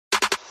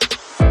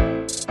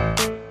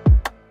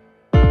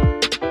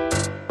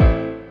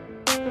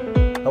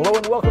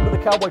welcome to the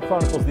Cowboy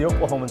Chronicles, the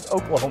Oklahoman's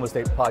Oklahoma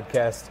State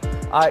podcast.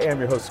 I am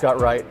your host,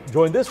 Scott Wright,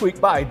 joined this week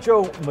by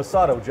Joe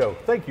Mussatto. Joe,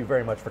 thank you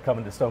very much for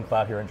coming to Stone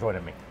Cloud here and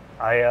joining me.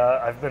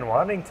 I've been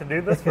wanting to do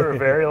this for a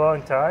very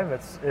long time.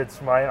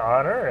 It's my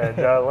honor, and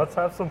let's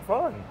have some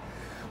fun.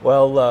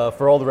 Well,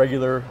 for all the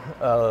regular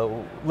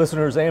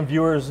listeners and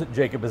viewers,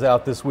 Jacob is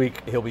out this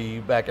week. He'll be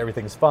back.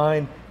 Everything's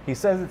fine. He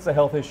says it's a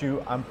health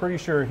issue. I'm pretty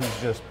sure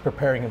he's just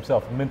preparing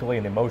himself mentally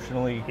and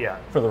emotionally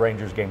for the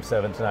Rangers Game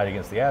 7 tonight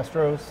against the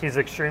Astros. He's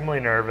extremely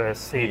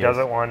nervous. He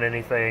doesn't want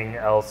anything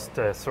else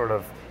to sort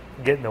of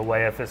get in the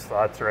way of his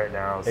thoughts right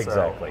now.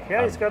 Exactly. So,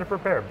 yeah, he's got to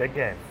prepare. Big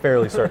game.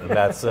 Fairly certain.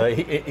 That's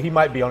he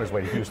might be on his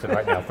way to Houston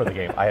right now for the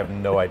game. I have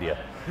no idea.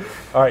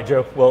 All right,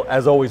 Joe. Well,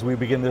 as always, we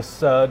begin this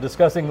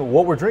discussing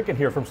what we're drinking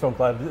here from Stone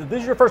Cloud.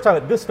 This is your first time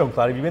at this Stone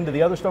Cloud. Have you been to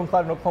the other Stone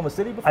Cloud in Oklahoma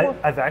City before?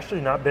 I've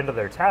actually not been to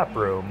their tap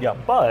room. Yeah.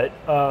 But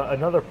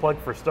another plug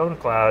for Stone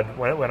Cloud.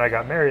 When I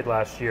got married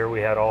last year, we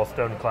had all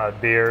Stone Cloud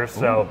beers.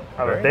 So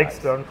I'm a big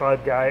Stone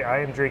Cloud guy. I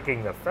am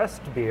drinking the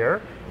Fest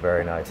beer.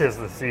 Very nice. 'Tis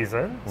the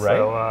season. Right.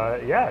 So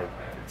yeah,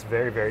 it's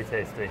very, very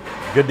tasty.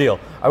 Good deal.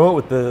 I went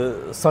with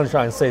the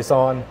Sunshine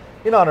Saison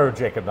in honor of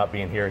Jacob not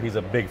being here. He's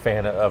a big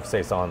fan of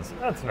Saisons.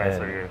 That's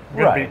nice of you.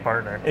 Good beat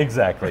partner.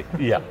 Exactly.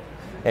 Yeah.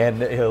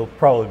 And he'll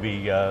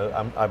probably be,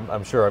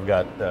 I'm sure I've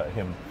got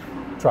him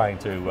trying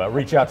to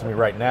reach out to me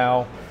right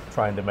now,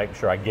 trying to make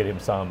sure I get him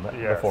some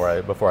before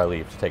I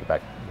leave to take it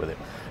back with him.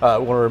 I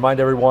want to remind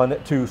everyone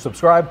to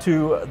subscribe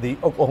to the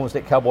Oklahoma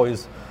State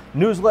Cowboys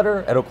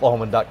newsletter at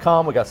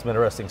oklahoman.com. We got some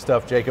interesting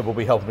stuff. Jacob will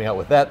be helping me out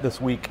with that this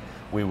week.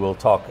 We will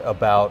talk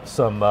about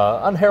some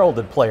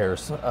unheralded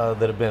players that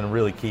have been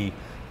really key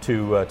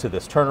to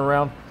this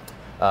turnaround.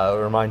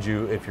 Remind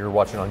you, if you're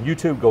watching on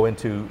YouTube, go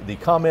into the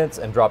comments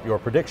and drop your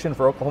prediction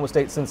for Oklahoma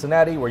State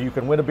Cincinnati, where you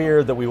can win a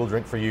beer that we will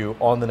drink for you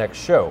on the next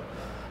show.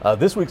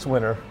 This week's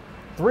winner,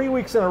 3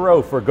 weeks in a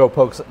row for Go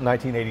Pokes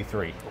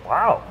 1983.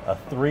 Wow. A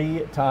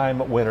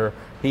three-time winner.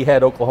 He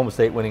had Oklahoma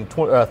State winning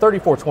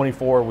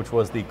 34-24, which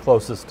was the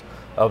closest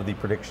of the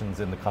predictions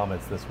in the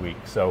comments this week.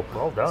 So,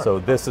 well done. So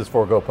this is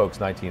for Go Pokes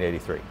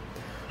 1983.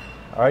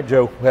 All right,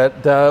 Joe.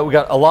 We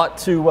got a lot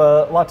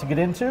to get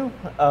into.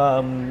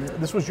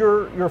 This was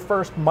your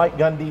first Mike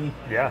Gundy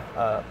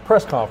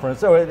press conference.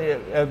 So,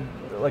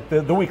 like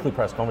the weekly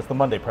press conference, the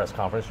Monday press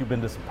conference. You've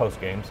been to some post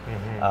games,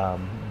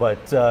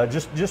 but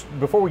just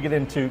before we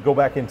go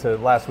back into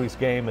last week's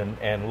game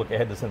and look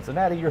ahead to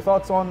Cincinnati, your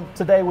thoughts on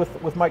today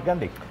with Mike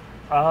Gundy?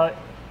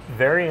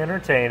 Very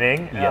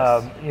entertaining.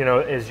 Yes.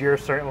 As you're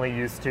certainly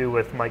used to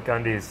with Mike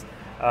Gundy's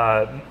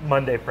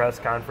Monday press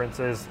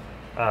conferences.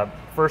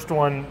 First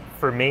one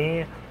for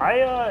me,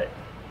 Mike,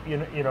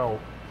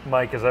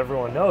 as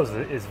everyone knows,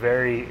 is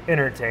very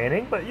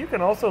entertaining, but you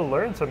can also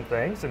learn some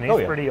things, and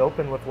he's pretty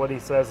open with what he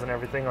says and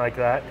everything like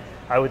that.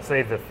 I would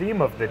say the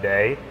theme of the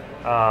day,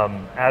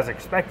 as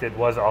expected,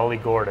 was Ollie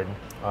Gordon.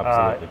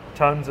 Absolutely.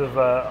 Tons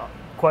of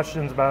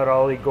questions about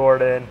Ollie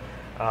Gordon.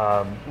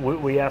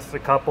 We asked a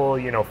couple,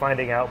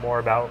 finding out more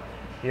about,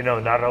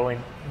 not only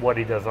what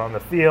he does on the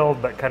field,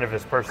 but kind of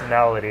his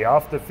personality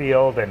off the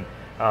field. And,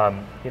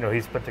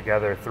 he's put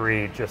together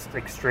 3 just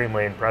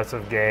extremely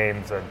impressive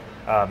games.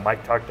 And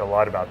Mike talked a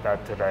lot about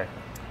that today.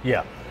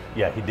 Yeah,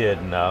 he did.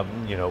 And,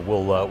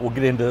 we'll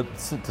get into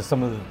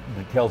some of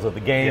the details of the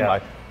game. Yeah.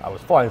 I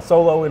was flying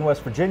solo in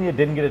West Virginia,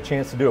 didn't get a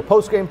chance to do a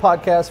post-game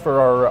podcast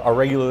for our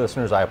regular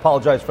listeners. I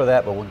apologize for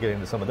that, but we'll get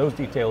into some of those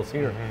details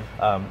here.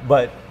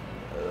 But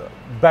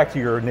back to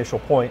your initial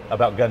point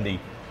about Gundy,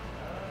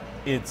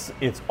 it's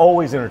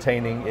always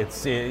entertaining.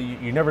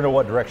 You never know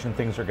what direction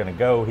things are going to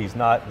go. He's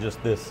not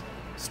just this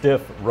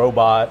stiff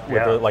robot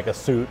with like a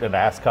suit and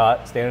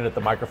ascot standing at the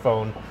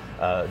microphone,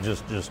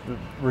 just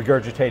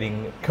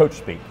regurgitating coach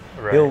speak.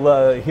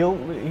 Right.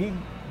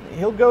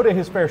 He'll go to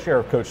his fair share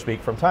of coach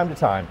speak from time to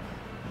time,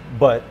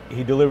 but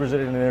he delivers it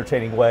in an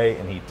entertaining way,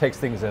 and he takes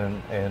things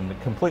in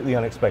completely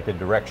unexpected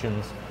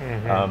directions.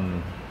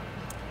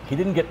 He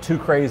didn't get too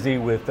crazy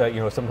with,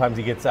 sometimes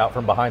he gets out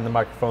from behind the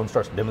microphone,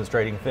 starts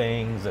demonstrating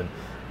things and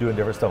doing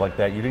different stuff like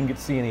that. You didn't get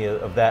to see any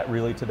of that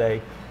really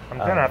today. I'm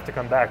going to have to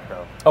come back,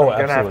 though. Oh, I'm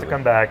going to have to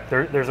come back.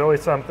 There's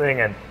always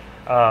something, and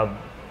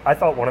I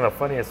thought one of the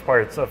funniest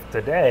parts of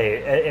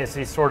today is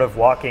he's sort of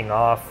walking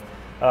off.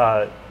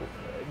 Garen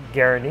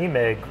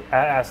Emig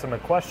asked him a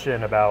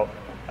question about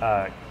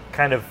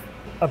kind of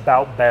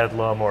about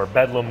Bedlam or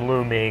Bedlam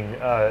looming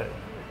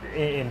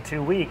in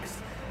 2 weeks,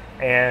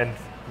 and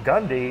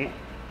Gundy,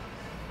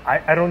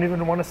 I don't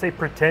even want to say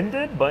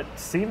pretended, but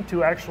seemed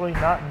to actually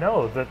not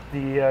know that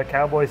the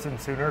Cowboys and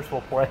Sooners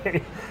will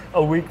play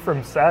a week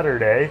from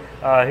Saturday.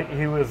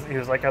 He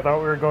was like, I thought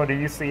we were going to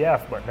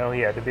UCF, but no,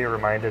 he had to be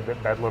reminded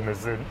that Bedlam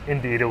is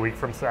indeed a week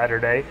from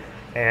Saturday.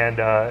 And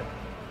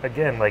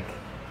again,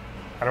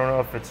 I don't know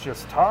if it's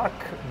just talk,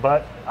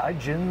 but I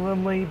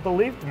genuinely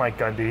believed Mike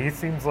Gundy. He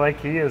seems like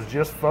he is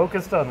just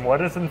focused on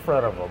what is in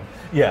front of him.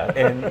 Yeah,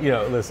 and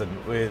listen,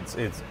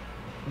 it's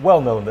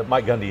well known that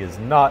Mike Gundy is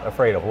not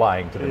afraid of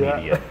lying to the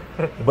media,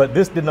 but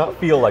this did not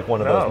feel like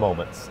one of those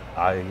moments.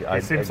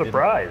 He seemed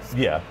surprised.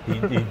 Yeah,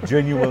 he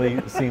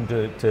genuinely seemed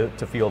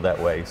to feel that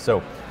way.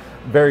 So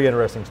very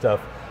interesting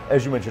stuff.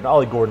 As you mentioned,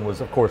 Ollie Gordon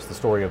was, of course, the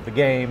story of the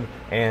game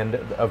and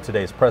of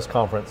today's press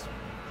conference.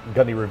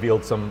 Gundy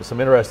revealed some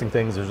interesting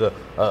things. There's a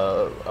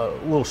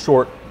little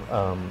short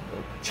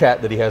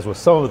chat that he has with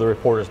some of the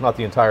reporters, not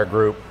the entire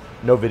group.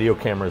 No video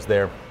cameras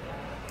there.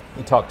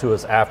 He talked to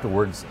us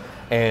afterwards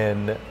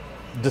and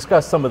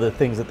discussed some of the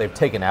things that they've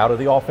taken out of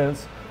the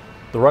offense.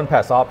 The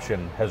run-pass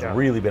option has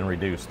really been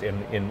reduced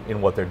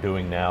in what they're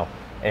doing now.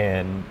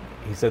 And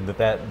he said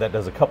that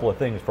does a couple of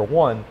things. For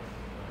one,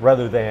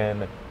 rather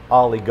than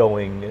Ollie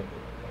going,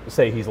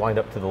 say he's lined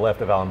up to the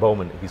left of Alan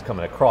Bowman, he's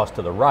coming across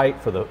to the right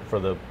for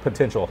the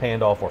potential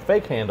handoff or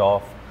fake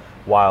handoff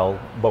while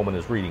Bowman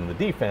is reading the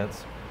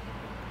defense.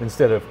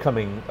 Instead of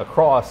coming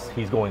across,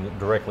 he's going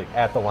directly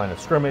at the line of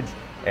scrimmage,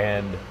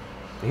 and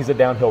he's a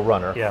downhill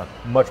runner. Yeah.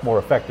 Much more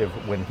effective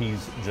when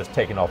he's just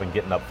taking off and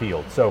getting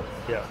upfield. So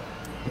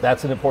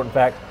that's an important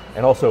fact.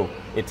 And also,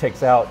 it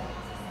takes out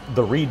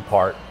the read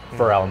part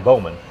for Alan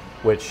Bowman,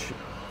 which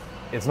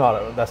it's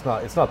not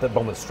that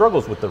Bowman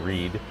struggles with the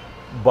read,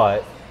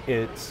 but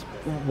it's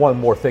one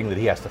more thing that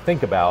he has to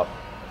think about,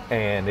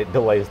 and it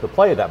delays the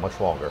play that much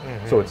longer.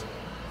 So it's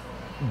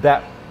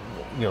that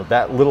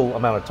little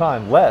amount of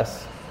time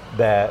less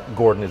that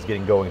Gordon is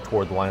getting going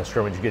toward the line of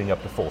scrimmage, getting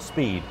up to full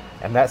speed,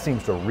 and that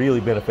seems to really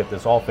benefit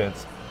this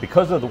offense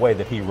because of the way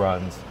that he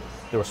runs.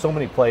 There were so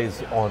many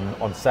plays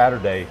on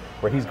Saturday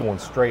where he's going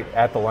straight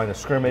at the line of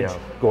scrimmage,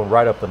 going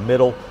right up the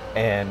middle,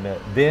 and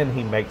then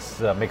he makes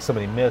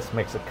somebody miss,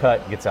 makes a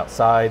cut, gets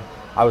outside.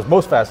 I was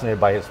most fascinated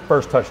by his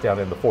first touchdown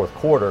in the fourth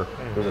quarter.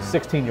 It was a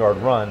 16-yard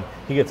run.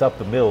 He gets up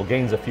the middle,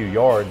 gains a few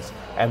yards,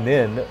 and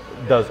then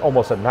does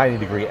almost a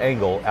 90-degree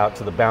angle out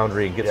to the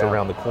boundary and gets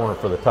around the corner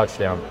for the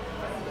touchdown.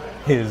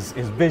 His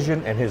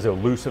vision and his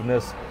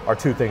elusiveness are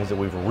two things that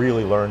we've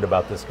really learned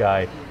about this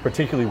guy,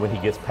 particularly when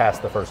he gets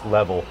past the first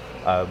level.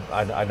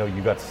 I know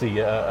you got to see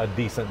a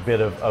decent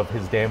bit of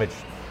his damage.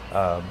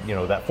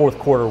 That fourth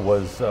quarter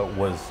was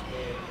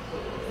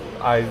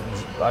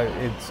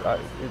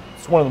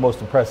it's one of the most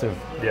impressive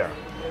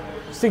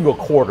single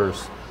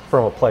quarters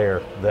from a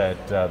player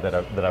that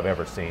I've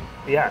ever seen.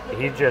 Yeah,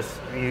 he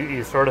just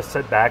you sort of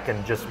sit back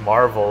and just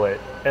marvel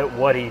at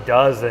what he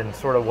does and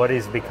sort of what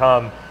he's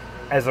become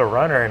as a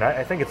runner. And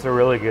I think it's a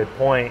really good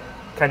point,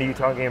 kind of you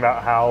talking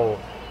about how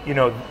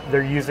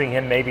they're using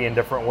him maybe in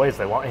different ways.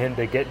 They want him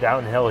to get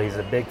downhill. He's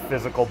a big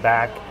physical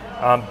back,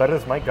 but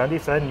as Mike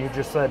Gundy said, and you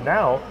just said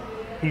now,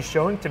 he's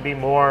showing to be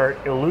more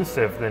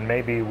elusive than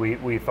maybe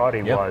we thought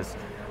he was.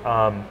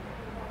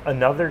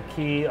 Another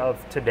key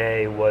of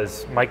today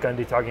was Mike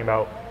Gundy talking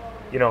about,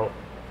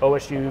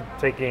 OSU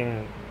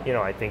taking,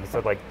 I think he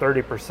said like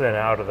 30%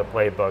 out of the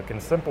playbook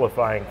and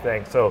simplifying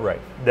things. So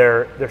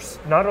they're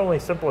not only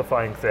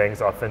simplifying things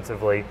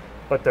offensively,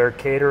 but they're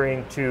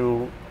catering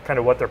to kind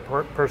of what their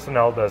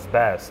personnel does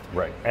best.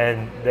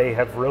 And they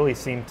have really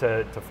seemed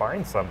to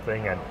find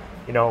something. And,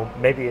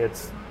 maybe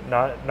it's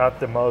not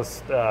the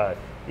most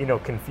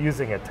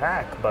confusing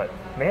attack, but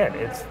man,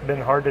 it's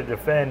been hard to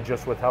defend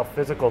just with how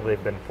physical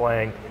they've been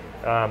playing.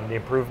 The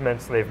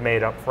improvements they've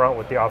made up front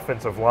with the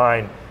offensive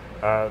line.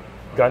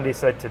 Gundy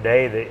said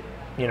today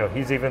that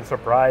he's even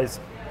surprised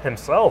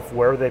himself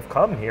where they've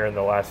come here in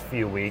the last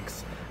few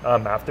weeks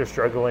after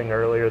struggling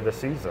earlier this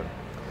season.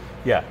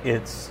 Yeah,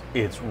 it's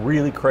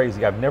really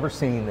crazy. I've never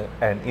seen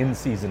an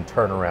in-season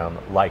turnaround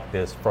like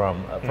this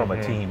from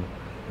a team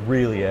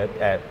really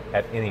at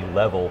any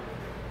level.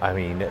 I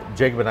mean,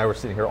 Jacob and I were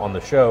sitting here on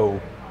the show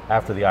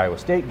after the Iowa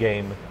State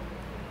game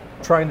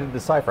trying to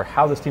decipher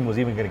how this team was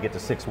even going to get to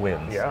 6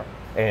 wins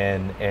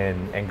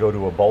and go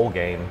to a bowl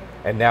game.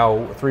 And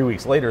now 3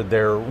 weeks later,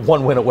 they're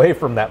 1 win away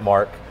from that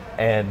mark,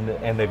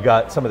 and they've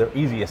got some of their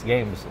easiest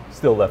games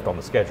still left on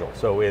the schedule.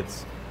 So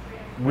it's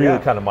really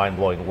kind of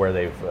mind-blowing where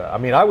they've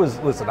I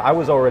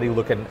was already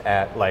looking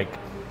at like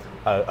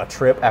a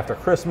trip after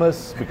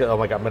Christmas because I'm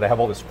going to have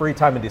all this free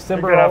time in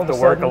December. You're going to have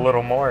to work a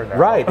little more now.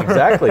 Right,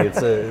 exactly.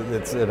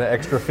 It's an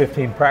extra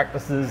 15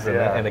 practices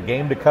and a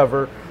game to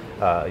cover.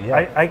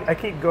 I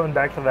keep going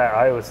back to that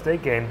Iowa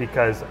State game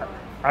because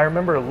I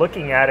remember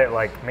looking at it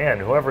like, man,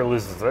 whoever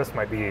loses this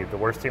might be the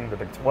worst team in the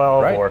Big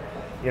 12 or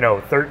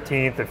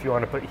 13th if you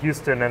want to put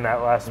Houston in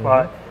that last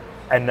spot.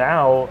 And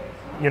now,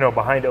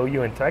 behind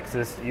OU and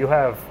Texas, you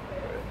have,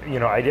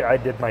 I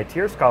did my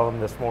tiers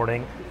column this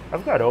morning.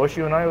 I've got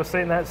OSU and Iowa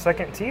State in that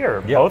second tier.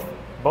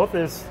 Both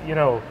is,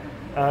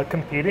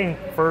 competing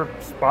for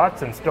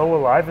spots and still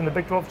alive in the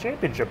Big 12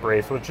 championship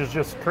race, which is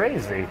just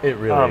crazy. It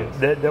really is.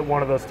 That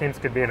one of those teams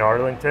could be in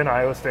Arlington.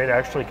 Iowa State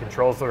actually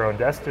controls their own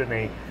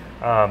destiny.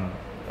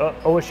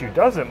 OSU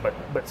doesn't,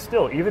 but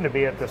still, even to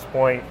be at this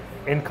point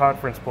in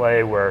conference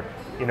play where,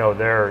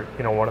 they're,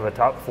 one of the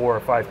top 4 or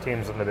 5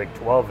 teams in the Big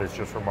 12 is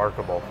just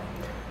remarkable.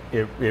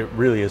 It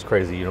really is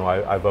crazy.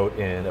 I vote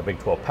in a Big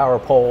 12 power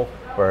poll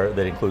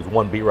that includes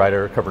one beat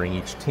writer covering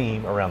each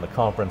team around the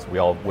conference. We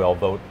all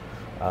vote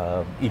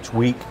each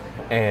week,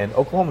 and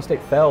Oklahoma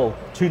State fell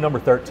to number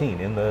 13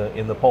 in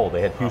the poll.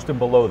 They had Houston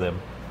below them,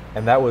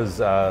 and that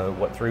was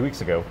 3 weeks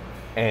ago.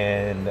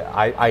 And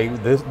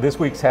this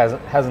week's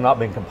has not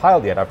been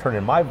compiled yet. I've turned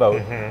in my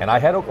vote, and I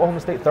had Oklahoma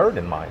State third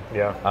in mine.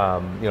 Yeah.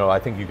 I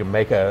think you can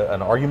make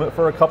an argument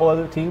for a couple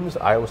other teams.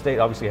 Iowa State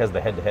obviously has the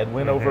head-to-head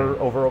win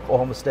over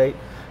Oklahoma State.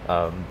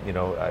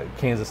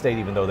 Kansas State,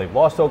 even though they've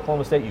lost to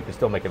Oklahoma State, you can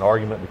still make an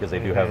argument because they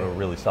do have a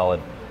really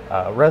solid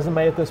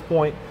resume at this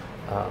point.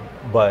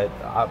 But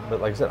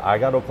like I said, I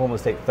got Oklahoma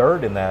State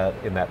third in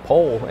that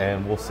poll,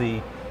 and we'll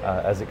see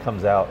as it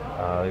comes out.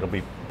 It'll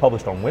be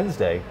published on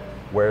Wednesday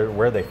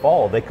where they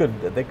fall. They could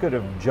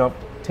have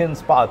jumped 10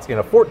 spots in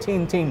a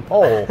 14-team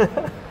poll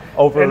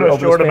over in a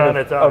short amount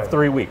of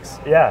 3 weeks.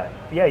 Yeah,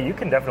 you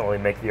can definitely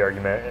make the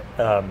argument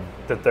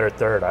that they're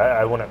third.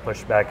 I wouldn't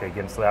push back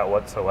against that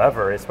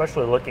whatsoever,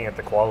 especially looking at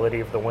the quality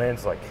of the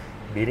wins, like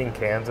beating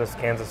Kansas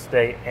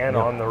State, and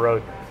on the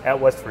road at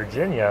West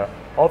Virginia.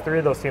 All three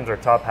of those teams are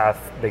top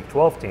half Big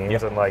 12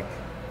 teams, and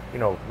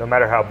no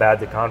matter how bad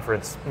the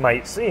conference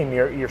might seem,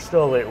 you're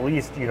still at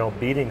least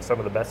beating some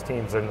of the best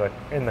teams in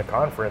the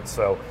conference.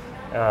 So,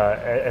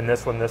 and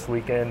this one this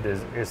weekend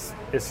is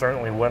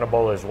certainly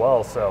winnable as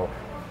well. So,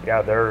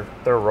 yeah, they're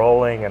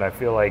rolling, and I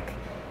feel like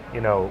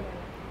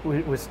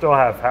we still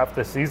have half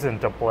the season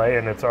to play,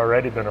 and it's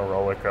already been a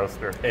roller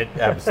coaster. It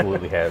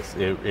absolutely has.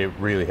 It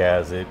really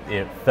has.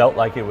 It felt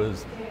like it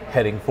was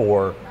heading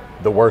for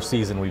the worst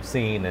season we've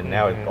seen, and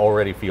now it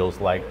already feels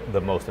like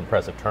the most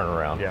impressive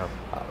turnaround. Yeah.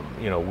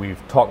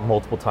 We've talked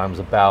multiple times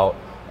about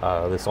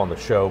this on the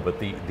show, but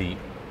the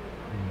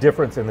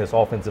difference in this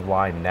offensive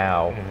line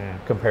now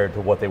compared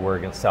to what they were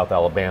against South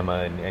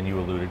Alabama, and you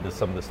alluded to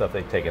some of the stuff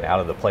they've taken out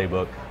of the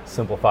playbook,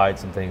 simplified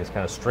some things,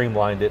 kind of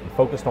streamlined it, and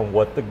focused on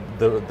what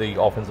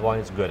the offensive line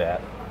is good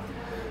at.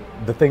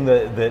 The thing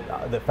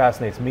that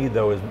fascinates me,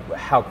 though, is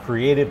how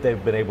creative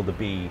they've been able to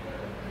be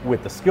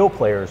with the skill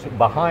players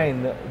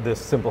behind this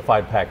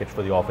simplified package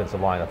for the offensive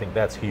line. I think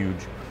that's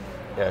huge.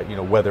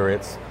 Whether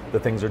it's the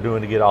things they're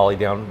doing to get Ollie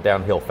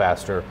downhill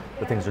faster,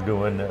 the things they're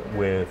doing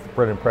with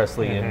Brennan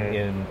Presley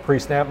in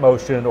pre-snap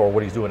motion, or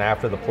what he's doing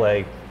after the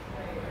play.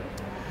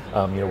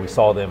 We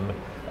saw them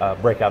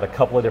break out a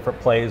couple of different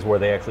plays where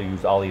they actually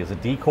used Ollie as a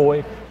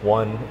decoy.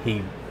 One,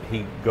 he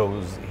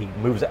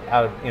moves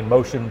out in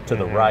motion to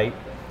the right.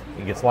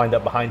 He gets lined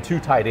up behind two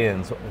tight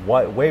ends,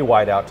 way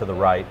wide out to the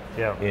right,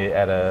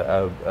 at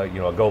a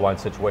goal line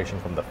situation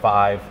from the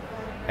 5,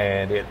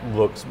 and it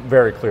looks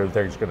very clear that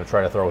they're just going to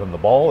try to throw him the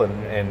ball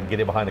and get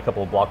him behind a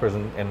couple of blockers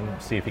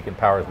and see if he can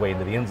power his way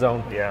into the end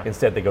zone. Yeah.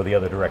 Instead, they go the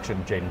other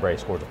direction. Jaden Bray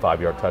scores a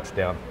 5-yard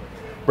touchdown.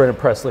 Brennan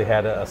Presley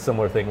had a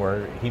similar thing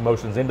where he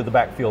motions into the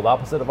backfield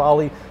opposite of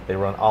Ollie. They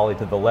run Ollie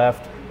to the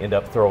left, end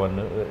up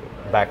throwing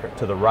back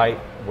to the right,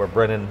 where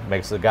Brennan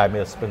makes the guy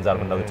miss, spins out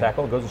of another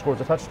tackle, and goes and scores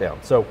a touchdown.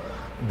 So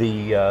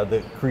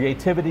the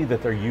creativity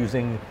that they're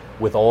using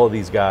with all of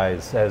these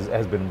guys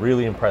has been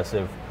really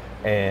impressive,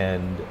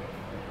 and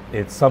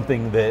it's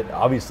something that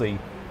obviously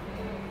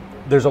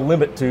there's a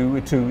limit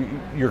to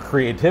your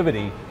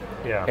creativity,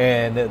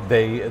 and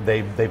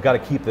they've got to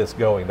keep this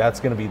going. That's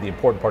going to be the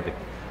important part.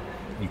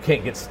 You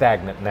can't get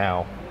stagnant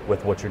now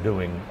with what you're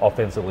doing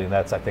offensively, and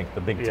that's, I think,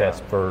 the big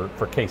test for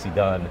Casey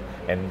Dunn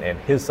and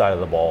his side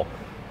of the ball.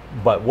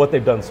 But what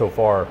they've done so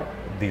far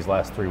these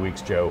last 3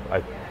 weeks, Joe,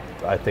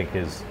 I think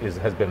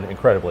has been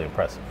incredibly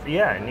impressive.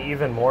 Yeah, and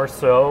even more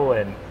so,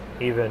 and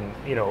even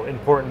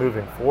important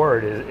moving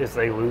forward is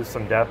they lose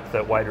some depth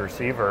at wide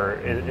receiver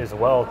as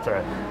well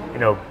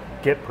to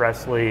get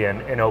Presley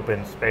in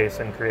open space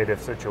and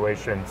creative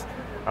situations.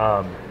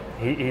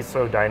 He's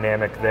so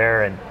dynamic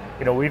there, and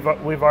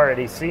we've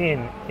already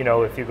seen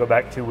if you go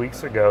back 2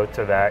 weeks ago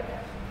to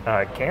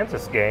that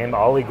Kansas game,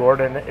 Ollie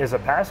Gordon is a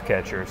pass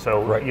catcher,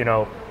 so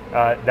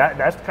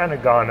that's kind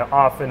of gone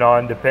off and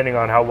on depending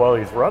on how well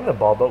he's run the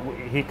ball, but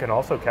he can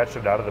also catch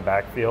it out of the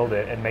backfield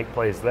and make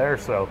plays there.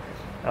 So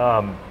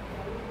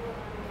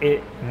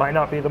it might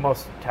not be the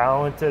most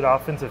talented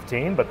offensive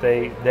team, but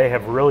they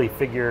have really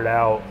figured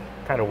out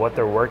kind of what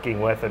they're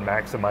working with and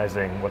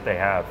maximizing what they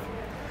have.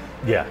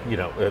 Yeah,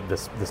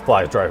 this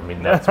fly is driving me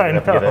nuts. We're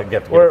gonna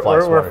get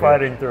we're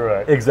fighting through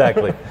it.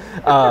 Exactly.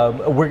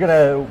 We're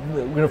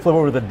gonna flip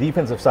over to the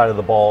defensive side of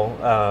the ball.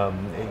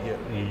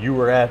 You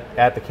were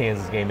at the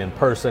Kansas game in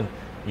person.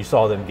 You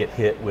saw them get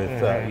hit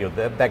with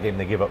that game.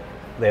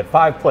 They had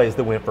 5 plays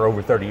that went for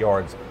over 30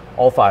 yards.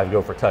 All 5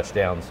 go for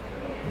touchdowns.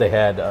 They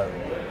had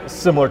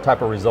similar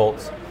type of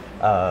results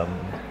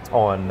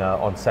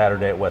on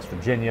Saturday at West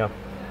Virginia,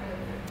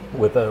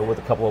 with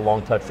a couple of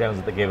long touchdowns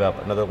that they gave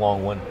up, another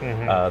long one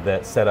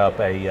that set up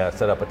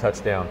a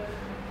touchdown.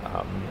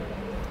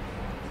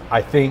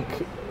 I think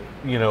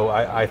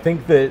I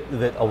think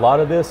that a lot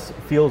of this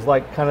feels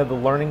like kind of the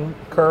learning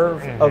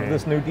curve of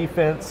this new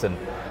defense, and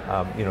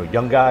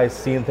young guys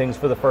seeing things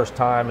for the first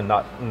time and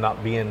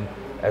not being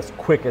as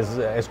quick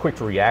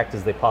to react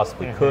as they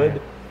possibly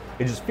could.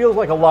 It just feels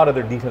like a lot of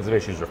their defensive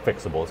issues are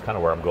fixable. It's kind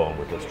of where I'm going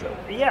with this, Joe.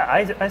 Yeah,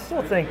 I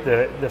still think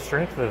the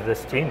strength of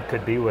this team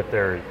could be with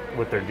their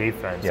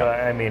defense. Yeah.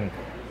 I mean,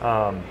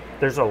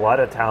 there's a lot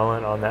of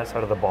talent on that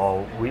side of the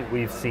ball.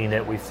 We've seen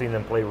it. We've seen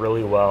them play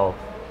really well.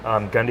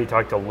 Gundy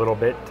talked a little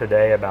bit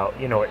today about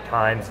at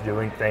times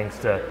doing things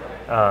to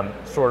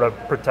sort of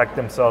protect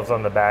themselves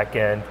on the back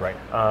end. Right.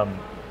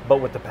 But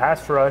with the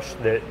pass rush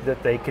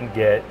that they can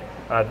get,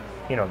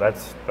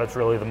 that's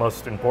really the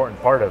most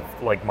important part of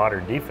like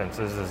modern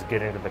defenses is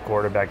getting to the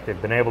quarterback.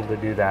 They've been able to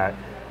do that.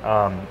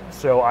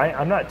 So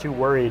I'm not too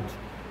worried.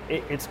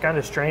 It's kind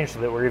of strange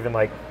that we're even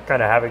like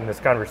kind of having this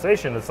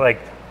conversation. It's like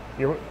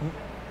you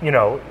can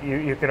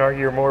argue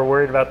you're more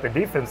worried about the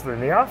defense than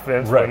the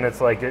offense, right. when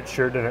it's like it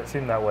sure didn't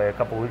seem that way a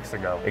couple weeks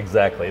ago.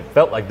 Exactly. It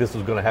felt like this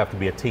was going to have to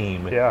be a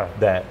team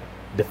that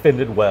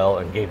defended well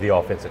and gave the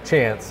offense a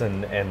chance,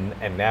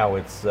 and now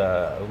it's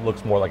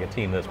looks more like a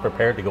team that's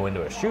prepared to go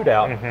into a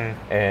shootout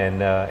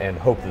and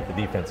hope that the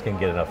defense can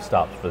get enough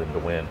stops for them to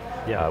win.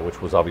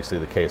 Which was obviously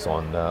the case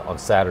on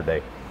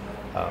Saturday.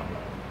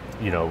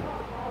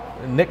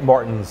 Nick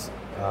Martin's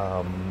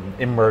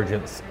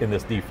emergence in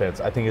this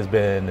defense, I think, has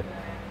been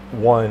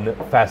one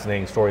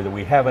fascinating story that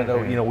we haven't.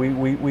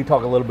 We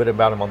talk a little bit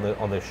about him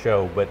on this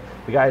show, but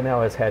the guy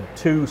now has had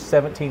 2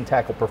 17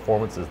 tackle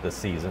performances this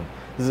season.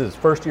 This is his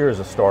first year as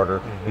a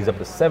starter. He's up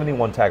to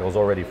 71 tackles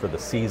already for the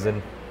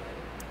season.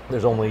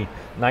 There's only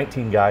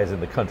 19 guys in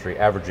the country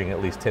averaging at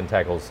least 10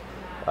 tackles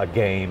a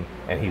game,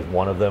 and he's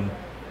one of them.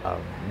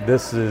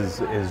 This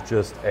is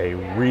just a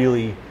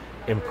really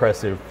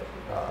impressive.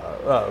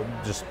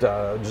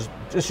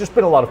 It's just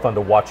been a lot of fun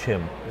to watch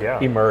him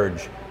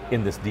emerge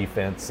in this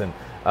defense, and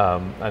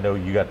I know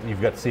you've got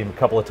to see him a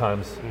couple of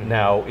times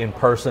now in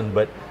person,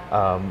 but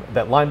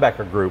that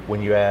linebacker group,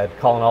 when you add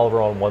Colin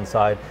Oliver on one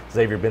side,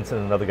 Xavier Benson,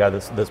 another guy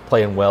that's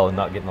playing well and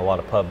not getting a lot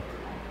of pub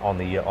on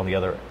the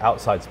other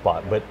outside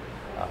spot, but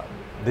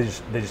they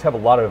just have a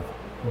lot of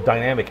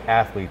dynamic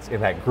athletes in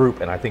that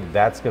group, and I think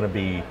that's going to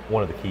be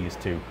one of the keys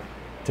to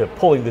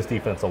pulling this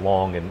defense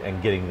along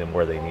and getting them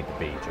where they need to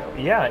be, Joe.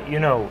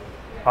 Yeah,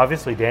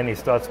 obviously Danny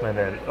Stutzman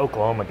at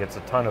Oklahoma gets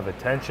a ton of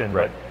attention,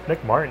 right. But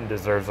Nick Martin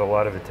deserves a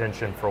lot of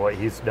attention for what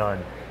he's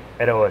done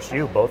at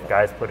OSU. Both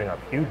guys putting up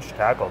huge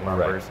tackle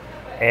numbers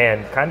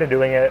and kind of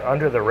doing it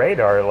under the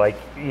radar, like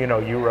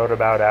you wrote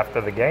about after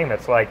the game.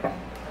 It's like,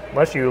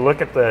 unless you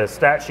look at the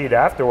stat sheet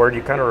afterward,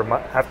 you kind of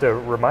have to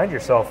remind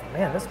yourself,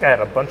 man, this guy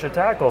had a bunch of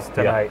tackles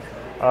tonight.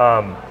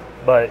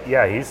 But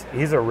yeah,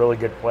 he's a really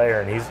good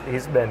player, and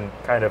he's been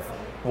kind of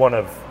one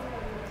of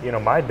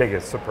my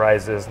biggest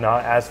surprises.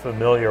 Not as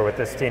familiar with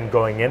this team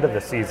going into the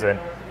season,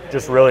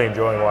 just really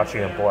enjoying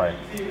watching him play.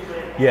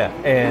 Yeah,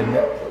 and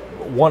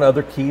one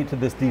other key to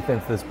this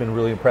defense that's been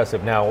really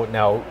impressive. Now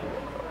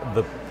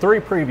the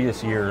 3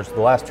 previous years, the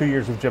last 2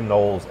 years with Jim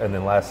Knowles, and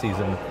then last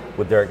season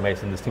with Derek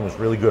Mason, this team was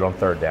really good on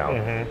third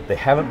down. They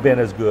haven't been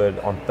as good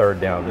on third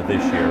down to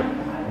this year,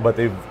 but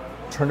they've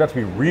turned out to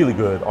be really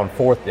good on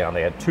fourth down.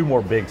 They had 2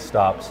 more big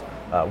stops,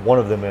 one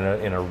of them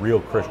in a real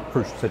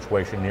crucial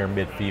situation near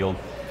midfield.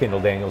 Kendall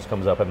Daniels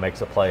comes up and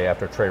makes a play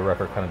after Trey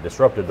Rucker kind of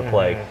disrupted the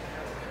play.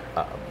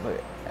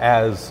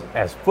 As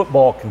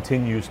football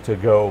continues to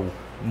go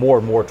more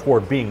and more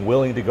toward being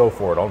willing to go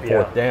for it on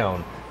fourth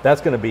down,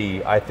 that's going to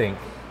be, I think,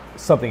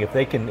 something if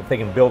they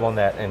can build on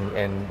that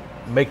and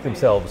make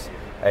themselves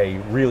a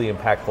really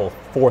impactful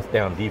fourth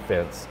down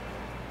defense.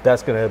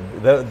 Those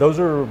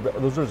are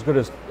as good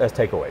as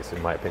takeaways,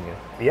 in my opinion.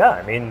 Yeah,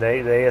 I mean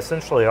they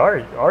essentially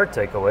are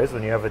takeaways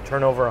when you have a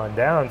turnover on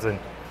downs. And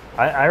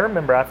I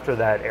remember after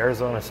that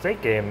Arizona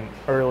State game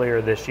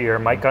earlier this year,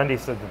 Mike Gundy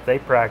said that they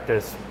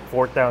practice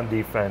fourth down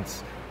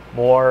defense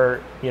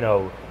more,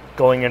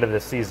 going into the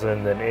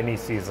season than any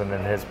season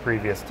in his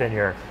previous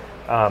tenure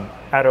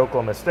at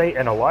Oklahoma State,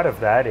 and a lot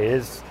of that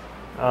is.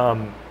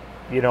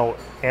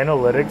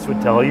 Analytics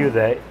would tell you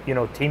that,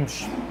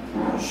 teams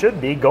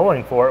should be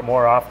going for it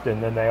more often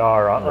than they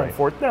are on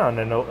fourth down.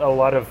 And a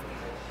lot of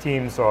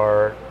teams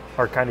are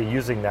kind of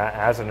using that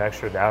as an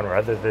extra down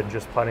rather than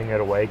just punting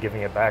it away,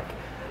 giving it back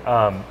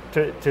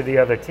to the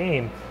other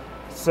team.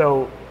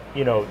 So,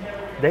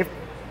 they've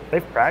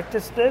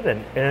practiced it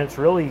and it's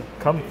really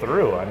come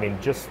through. I mean,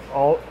 just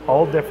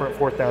all different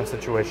fourth down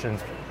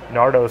situations.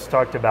 Nardo's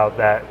talked about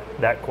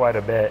that quite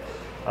a bit.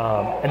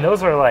 And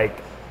those are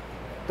like...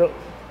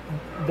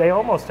 They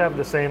almost have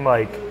the same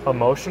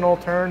emotional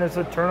turn as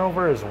a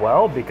turnover as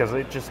well, because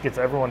it just gets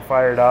everyone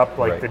fired up.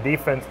 The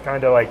defense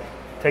kind of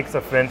takes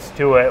offense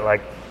to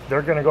it.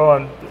 They're going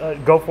to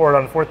go for it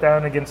on fourth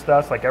down against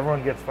us.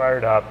 Everyone gets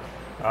fired up.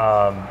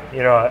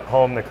 At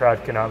home the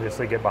crowd can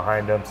obviously get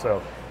behind them.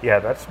 So yeah,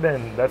 that's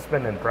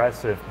been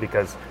impressive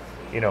because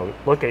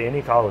look at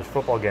any college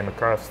football game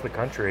across the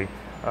country.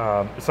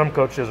 Some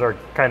coaches are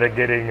kind of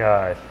getting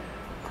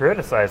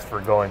criticized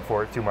for going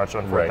for it too much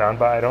on fourth down,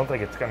 but I don't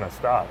think it's going to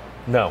stop.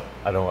 No,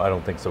 I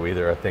don't think so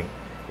either. I think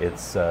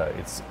it's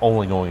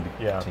only going to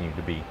continue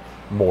to be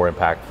more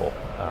impactful.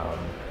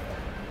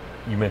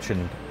 You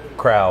mentioned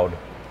crowd.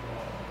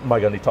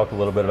 Mike Gundy talked a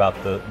little bit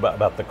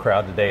about the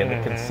crowd today and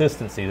the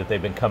consistency that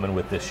they've been coming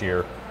with this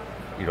year.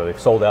 They've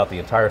sold out the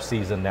entire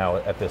season now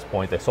at this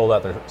point. They sold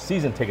out their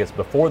season tickets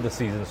before the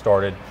season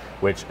started,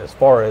 which, as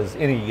far as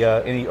any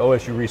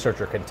OSU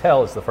researcher can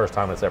tell, is the first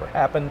time it's ever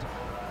happened.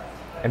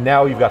 And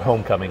now you've got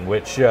homecoming,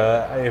 which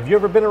have you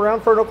ever been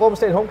around for an Oklahoma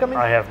State homecoming?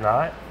 I have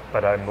not,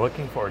 but I'm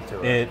looking forward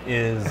to it. It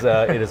is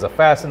a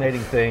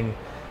fascinating thing.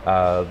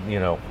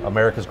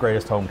 America's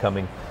greatest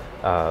homecoming.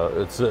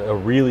 It's a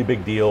really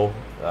big deal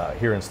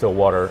here in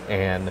Stillwater,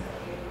 and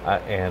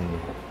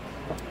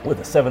with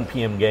a 7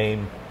 p.m.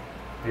 game,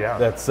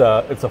 it's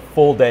a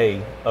full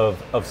day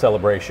of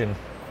celebration.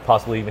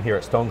 Possibly even here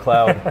at Stone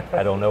Cloud.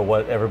 I don't know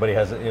what everybody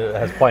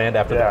has planned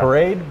after the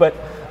parade, but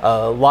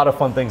a lot of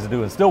fun things to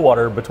do in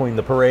Stillwater between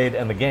the parade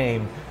and the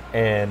game.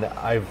 And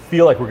I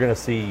feel like we're going to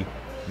see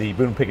the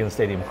Boone Pickens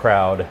Stadium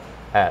crowd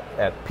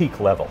at peak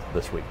level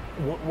this week.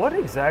 What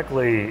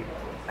exactly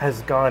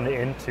has gone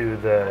into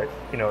the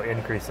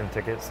increase in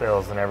ticket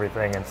sales and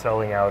everything and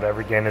selling out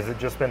every game? Has it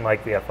just been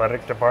like the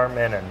athletic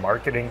department and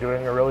marketing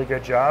doing a really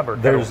good job? Or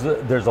there's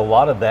a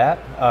lot of that.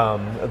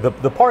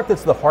 The part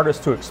that's the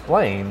hardest to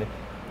explain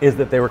is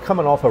that they were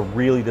coming off a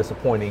really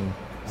disappointing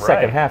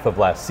second half of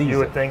last season. You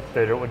would think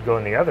that it would go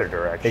in the other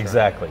direction.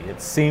 Exactly. It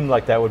seemed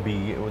like that would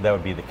be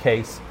the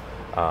case,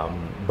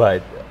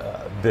 but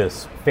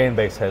this fan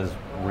base has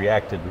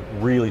reacted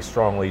really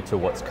strongly to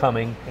what's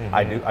coming.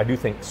 Mm-hmm. I do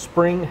think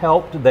spring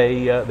helped.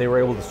 They were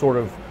able to sort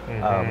of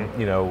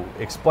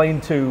explain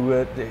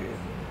to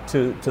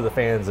the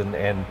fans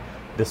and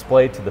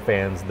display to the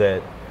fans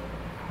that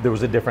there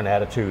was a different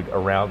attitude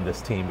around this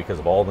team because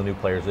of all the new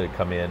players that had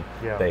come in.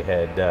 Yeah. They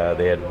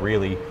had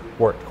really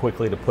worked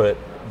quickly to put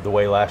the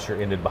way last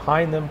year ended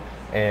behind them,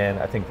 and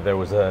I think that there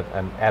was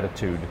an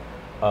attitude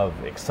of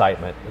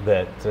excitement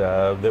that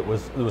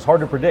was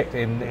hard to predict.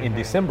 In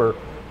December,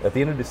 at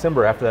the end of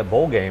December, after that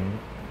bowl game,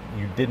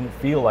 you didn't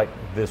feel like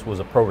this was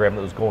a program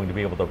that was going to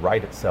be able to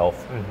right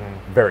itself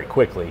very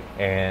quickly,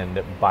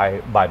 and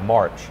by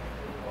March,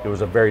 it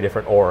was a very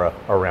different aura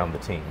around the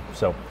team.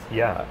 So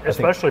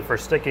especially for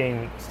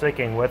sticking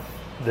with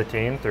the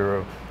team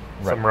through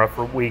some rough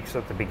weeks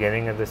at the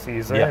beginning of the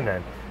season,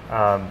 and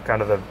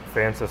kind of the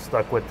fans have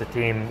stuck with the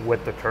team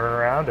with the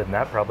turnaround, and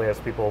that probably has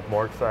people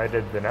more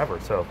excited than ever.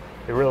 So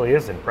it really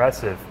is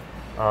impressive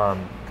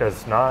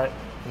because not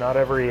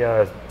every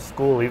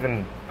school,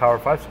 even Power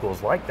 5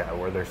 schools like that,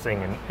 where they're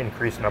seeing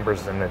increased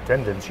numbers in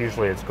attendance.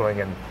 Usually it's going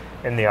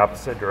in the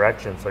opposite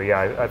direction. So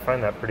I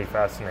find that pretty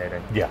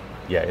fascinating.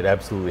 Yeah, it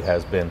absolutely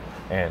has been,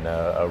 and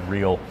a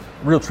real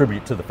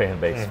tribute to the fan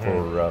base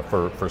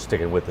for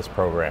sticking with this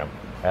program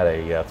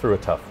through a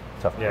tough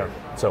period.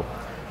 So,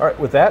 all right,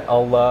 with that,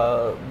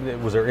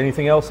 was there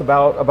anything else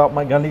about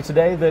Mike Gundy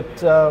today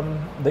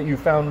that you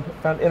found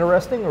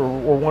interesting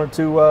or wanted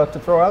to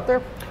throw out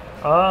there?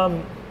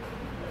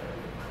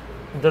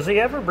 Does he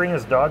ever bring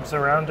his dogs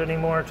around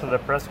anymore to the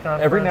press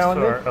conference? Every now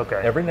and then.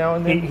 Okay. Every now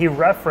and then. He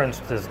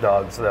referenced his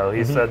dogs, though.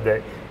 He said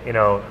that,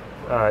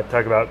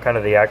 talk about kind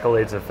of the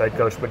accolades of Fed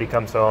coach, but he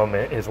comes home,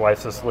 his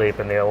wife's asleep,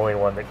 and the only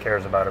one that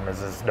cares about him is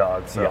his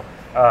dog. So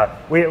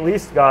we at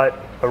least got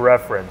a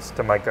reference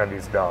to Mike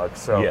Gundy's dog.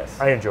 So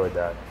I enjoyed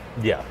that.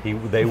 Yeah,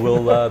 they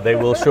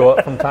will show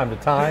up from time to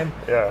time.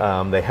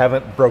 They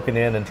haven't broken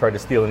in and tried to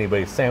steal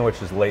anybody's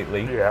sandwiches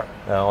lately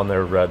on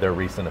their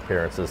recent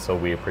appearances, so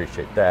we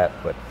appreciate that.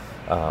 But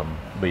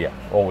yeah,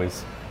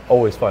 always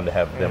fun to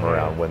have them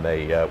around when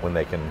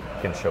they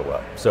can show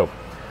up. So,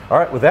 all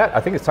right, with that, I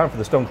think it's time for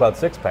the Stone Cloud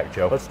 6-pack,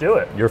 Joe. Let's do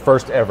it. Your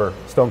first ever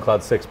Stone Cloud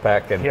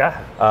 6-pack, and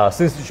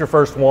since it's your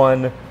first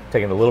one,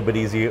 taking it a little bit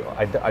easy.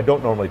 I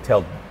don't normally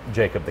tell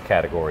Jacob the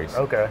categories.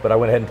 Okay. But I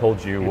went ahead and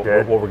told you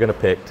what we're going to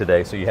pick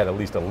today, so you had at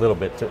least a little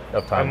bit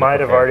of time. I might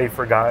have already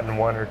forgotten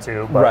one or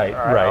two, but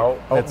right.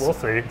 We'll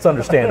see. It's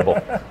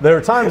understandable. There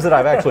are times that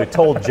I've actually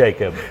told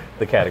Jacob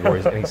the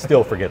categories, and he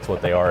still forgets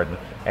what they are,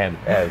 and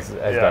has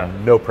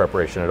done no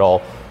preparation at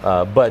all.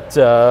 But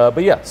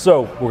yeah,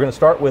 so we're going to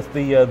start with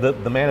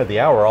the man of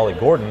the hour, Ollie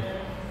Gordon.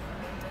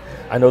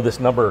 I know this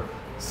number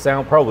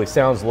probably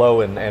sounds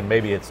low, and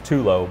maybe it's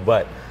too low,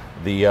 but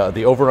the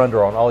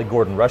over-under on Ollie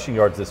Gordon rushing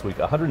yards this week,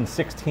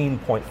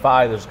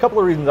 116.5. There's a couple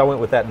of reasons I went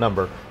with that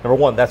number. Number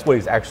one, that's what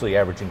he's actually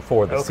averaging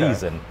for the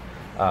season.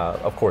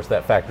 Of course,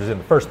 that factors in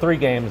the first 3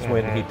 games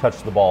when he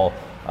touched the ball,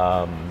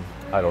 I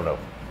don't know,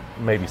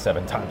 maybe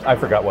 7 times. I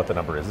forgot what the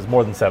number is. It's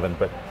more than 7,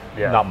 but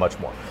not much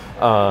more.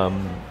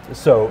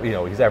 So,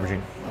 he's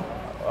averaging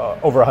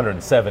over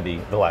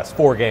 170 the last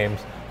 4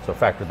 games. So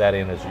factor that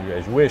in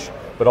as you wish.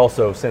 But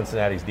also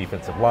Cincinnati's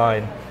defensive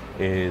line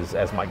is,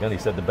 as Mike Gundy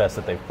said, the best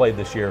that they've played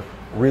this year.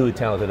 Really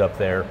talented up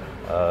there.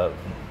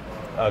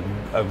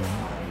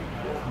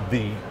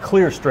 The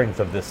clear strength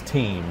of this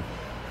team.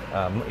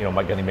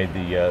 Mike Gundy made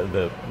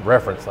the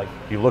reference. Like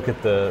you look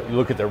at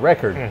their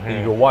record, and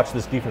you go watch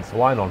this defensive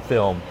line on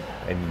film,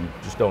 and you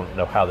just don't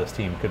know how this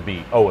team could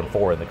be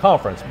 0-4 in the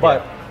conference.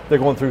 But they're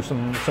going through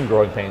some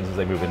growing pains as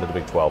they move into the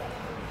Big 12.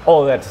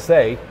 All of that to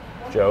say,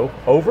 Joe,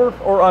 over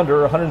or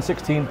under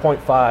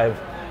 116.5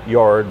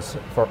 yards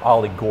for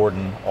Ollie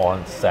Gordon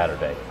on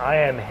Saturday? I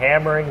am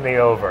hammering the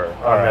over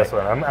on this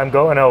one. I'm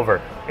going over.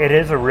 It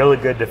is a really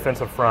good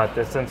defensive front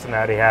that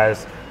Cincinnati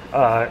has.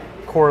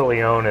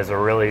 Corleone is a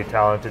really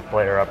talented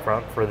player up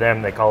front for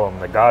them. They call him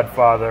the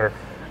Godfather.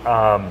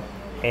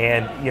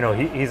 And,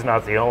 he's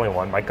not the only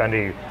one. Mike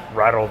Gundy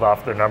rattled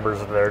off the numbers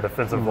of their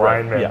defensive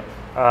linemen,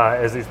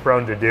 as he's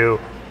prone to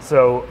do.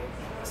 So,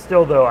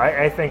 still, though,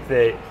 I think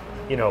that,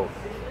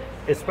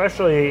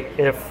 especially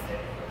if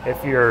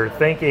if you're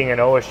thinking an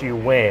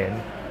OSU win,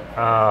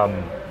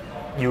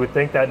 you would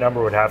think that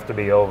number would have to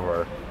be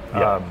over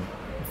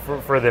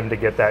for them to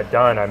get that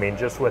done. I mean,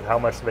 just with how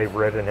much they've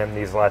ridden him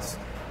these last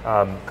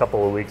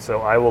couple of weeks.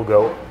 So I will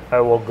go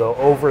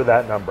over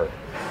that number.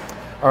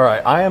 All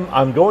right,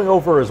 I'm going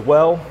over as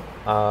well.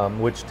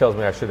 Which tells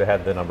me I should have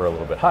had the number a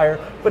little bit higher.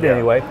 But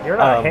anyway, you're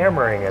not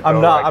hammering it. Though,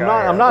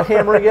 I'm not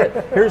hammering it.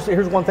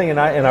 Here's one thing, and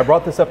I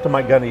brought this up to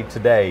Mike Gundy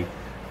today.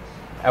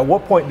 At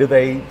what point do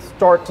they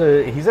start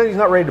to? He said he's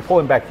not ready to pull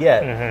him back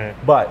yet.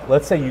 But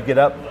let's say you get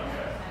up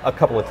a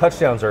couple of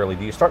touchdowns early.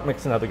 Do you start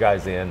mixing other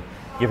guys in?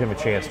 Give him a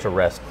chance to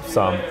rest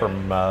some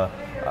from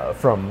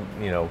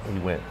he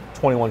went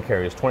 21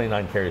 carries,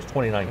 29 carries,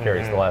 29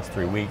 carries the last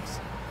 3 weeks.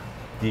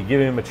 Do you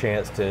give him a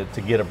chance to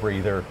get a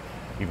breather?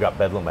 You've got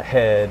Bedlam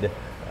ahead.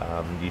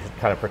 You should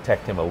kind of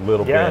protect him a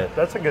little bit. Yeah,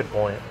 that's a good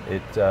point.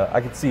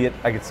 I could see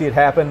it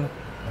happen.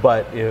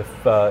 But if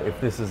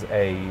this is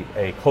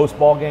a close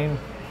ball game,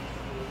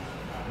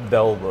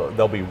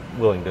 they'll be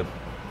willing to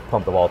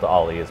pump the ball to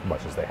Ollie as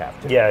much as they have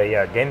to.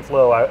 Yeah. Game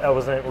flow. I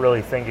wasn't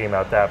really thinking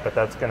about that, but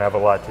that's going to have a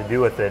lot to do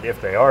with it.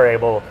 If they are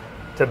able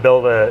to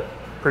build a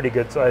pretty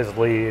good sized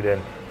lead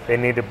and they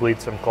need to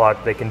bleed some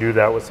clock, they can do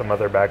that with some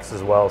other backs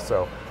as well.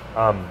 So.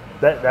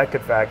 That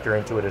could factor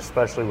into it,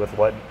 especially with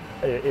what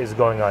is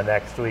going on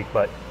next week.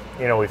 But,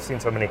 we've seen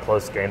so many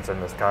close games in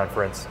this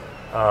conference.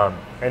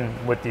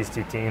 And with these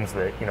two teams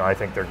that, I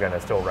think they're going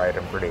to still ride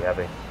them pretty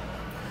heavy.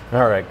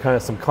 All right, kind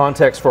of some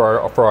context for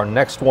our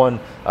next one.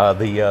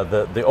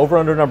 The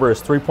over-under number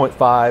is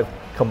 3.5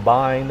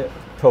 combined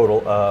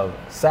total of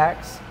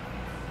sacks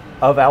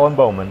of Alan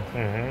Bowman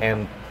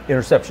and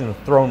interception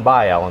thrown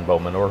by Alan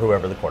Bowman or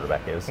whoever the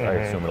quarterback is. I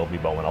assume it'll be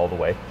Bowman all the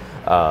way.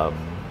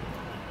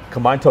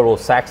 Combined total of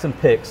sacks and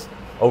picks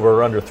over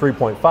or under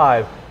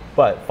 3.5,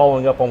 but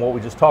following up on what we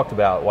just talked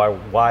about,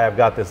 why I've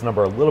got this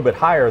number a little bit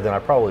higher than I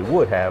probably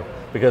would have,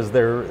 because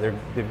they've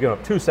given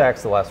up 2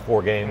 sacks the last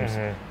 4 games,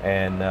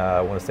 and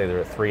I want to say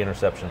they're at 3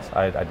 interceptions.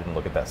 I didn't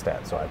look at that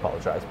stat, so I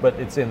apologize, but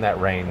it's in that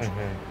range.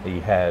 He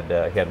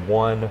had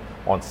 1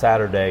 on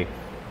Saturday.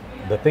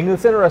 The thing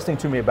that's interesting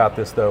to me about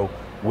this, though,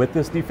 with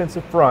this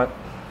defensive front,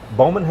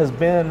 Bowman has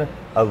been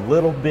a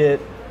little bit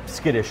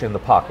skittish in the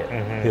pocket.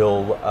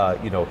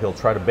 He'll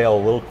try to bail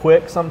a little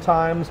quick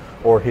sometimes,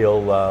 or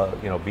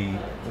he'll be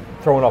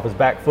throwing off his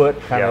back foot,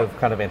 kind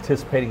of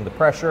anticipating the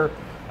pressure.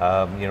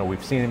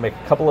 We've seen him make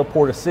a couple of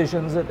poor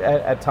decisions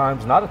at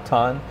times, not a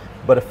ton,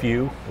 but a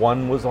few.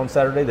 One was on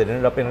Saturday that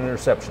ended up in an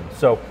interception.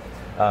 So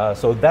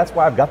that's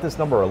why I've got this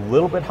number a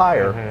little bit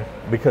higher,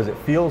 because it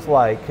feels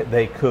like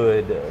they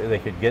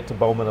could get to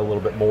Bowman a little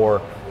bit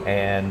more,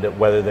 and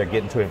whether they're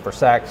getting to him for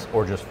sacks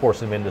or just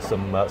force him into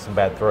some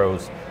bad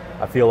throws,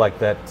 I feel like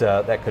that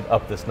could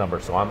up this number.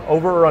 So I'm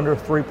over or under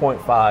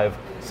 3.5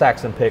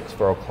 sacks and picks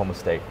for Oklahoma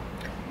State.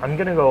 I'm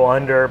going to go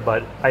under,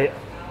 but I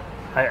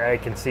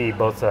can see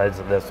both sides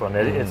of this one.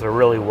 It's a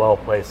really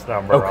well-placed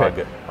number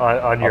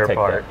on your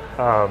part.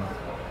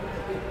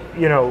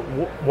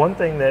 One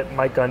thing that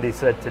Mike Gundy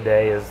said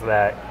today is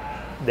that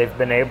they've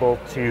been able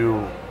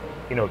to,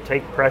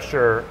 take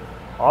pressure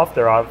off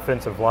their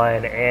offensive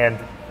line and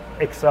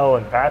excel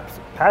in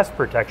pass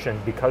protection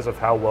because of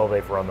how well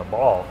they've run the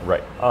ball.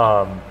 Right.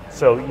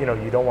 So, you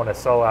don't want to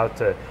sell out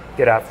to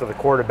get after the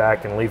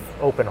quarterback and leave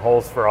open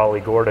holes for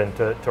Ollie Gordon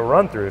to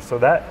run through. So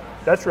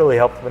that's really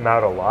helped them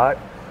out a lot.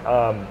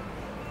 I'm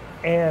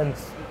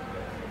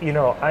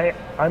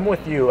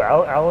with you.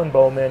 Alan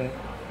Bowman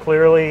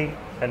clearly,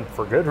 and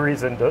for good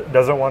reason,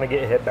 doesn't want to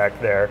get hit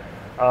back there.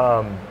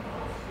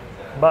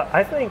 But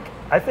I think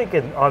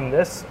on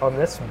this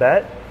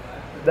bet,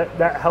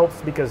 that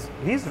helps because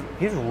he's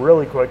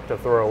really quick to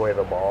throw away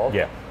the ball.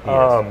 Yeah. He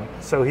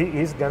is. So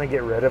he's going to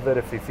get rid of it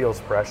if he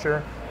feels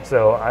pressure.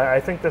 So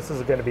I think this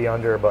is going to be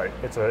under, but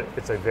it's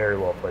a very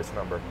well placed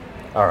number.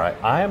 All right,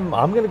 I'm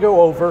going to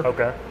go over.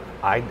 Okay.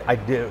 I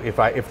do.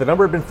 If the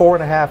number had been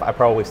 4.5, I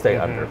probably stay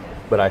under.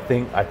 But I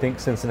think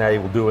Cincinnati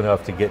will do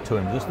enough to get to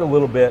him just a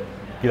little bit,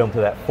 get him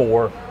to that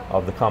 4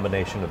 of the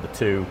combination of the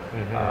 2.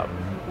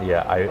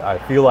 I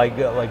feel like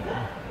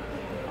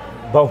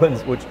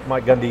Bowman's, which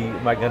Mike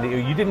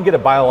Gundy, you didn't get a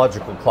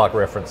biological clock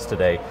reference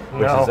today,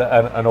 which is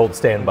an old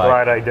standby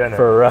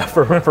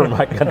for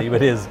Mike Gundy.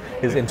 But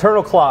his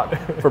internal clock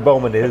for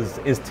Bowman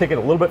is ticking a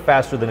little bit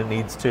faster than it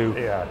needs to.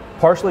 Yeah.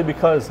 Partially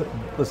because,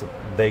 listen,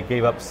 they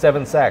gave up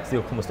 7 sacks, the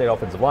Oklahoma State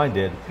offensive line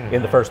did,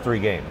 in the first 3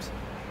 games.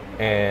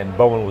 And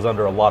Bowman was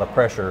under a lot of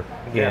pressure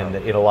in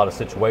a lot of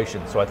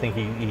situations. So I think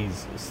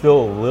he's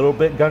still a little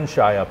bit gun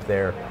shy up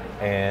there,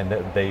 and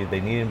they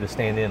need him to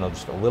stand in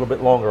just a little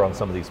bit longer on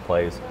some of these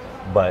plays.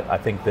 But I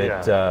think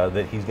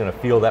that he's going to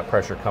feel that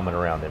pressure coming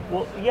around him.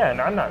 Well, yeah,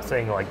 and I'm not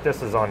saying like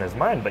this is on his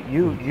mind, but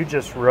you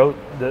just wrote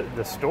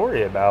the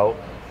story about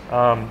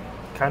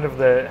kind of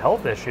the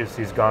health issues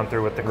he's gone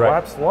through with the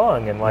collapsed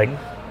lung, and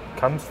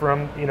comes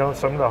from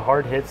some of the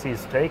hard hits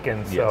he's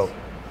taken. So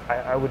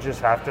I would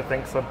just have to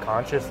think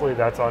subconsciously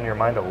that's on your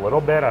mind a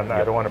little bit.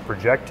 I don't want to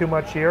project too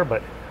much here,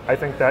 but I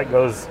think that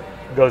goes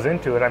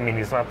into it. I mean,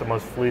 he's not the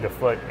most fleet of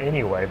foot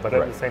anyway, but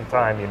at the same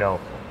time,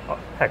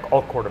 heck,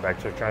 all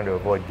quarterbacks are trying to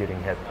avoid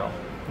getting hit, though.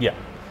 Yeah,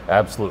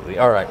 absolutely.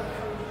 All right.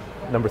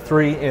 Number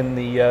 3 in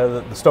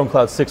the Stone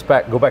Cloud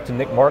six-pack, go back to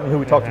Nick Martin, who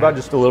we talked about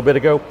just a little bit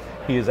ago.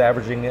 He is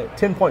averaging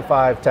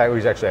 10.5 tackles.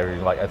 He's actually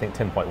averaging, I think,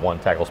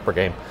 10.1 tackles per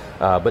game.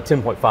 But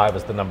 10.5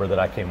 is the number that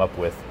I came up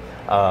with.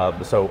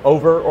 So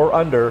over or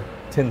under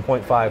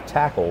 10.5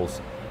 tackles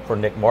for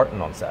Nick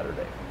Martin on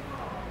Saturday?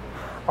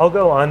 I'll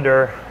go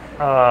under.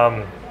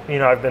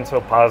 I've been so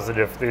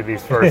positive through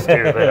these first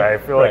two that I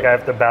feel like I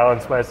have to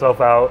balance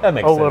myself out a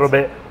little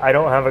bit. I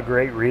don't have a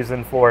great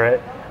reason for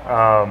it.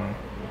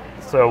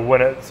 So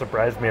when it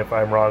surprised me if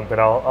I'm wrong, but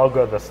I'll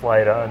go the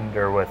slight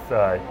under with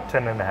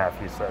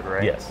 10.5. You said,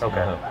 right? Yes.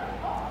 Okay.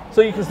 So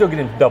you can still get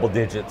into double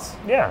digits.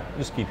 Yeah.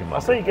 Just keep him under.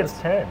 I'll say he gets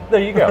 10.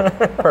 There you go.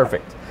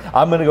 Perfect.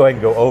 I'm going to go ahead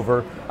and go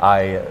over.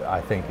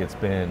 I think it's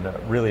been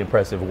really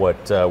impressive what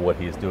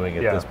he is doing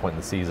at this point in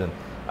the season.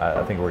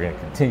 I think we're going to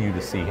continue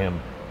to see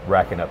him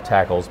racking up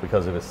tackles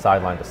because of his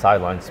sideline to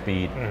sideline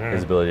speed,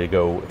 his ability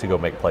to go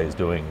make plays,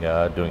 doing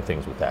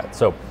things with that.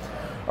 So,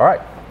 all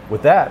right,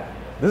 with that.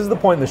 This is the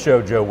point in the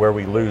show, Joe, where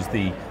we lose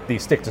the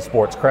stick to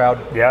sports crowd.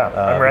 Yeah,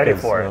 I'm ready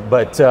for it.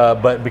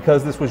 But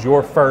because this was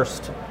your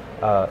first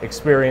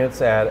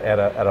experience at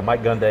a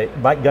Mike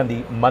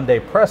Gundy Monday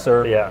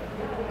presser,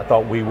 I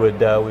thought we would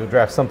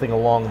draft something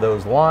along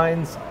those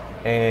lines,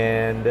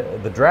 and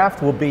the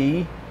draft will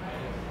be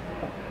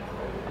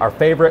our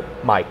favorite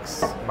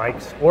Mikes.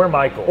 Mikes or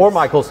Michaels. Or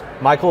Michaels.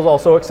 Michael's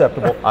also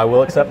acceptable. I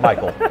will accept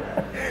Michael.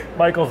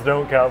 Michaels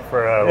don't count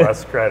for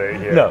less credit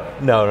here.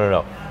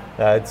 No.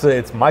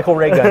 It's Michael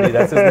Ray Gundy.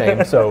 That's his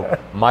name. So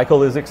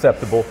Michael is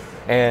acceptable.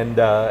 And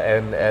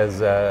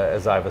as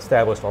I've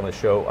established on this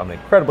show, I'm an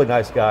incredibly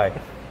nice guy.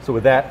 So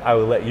with that, I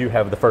will let you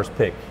have the first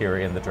pick here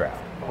in the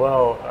draft.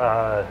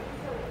 Well,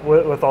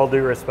 with all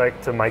due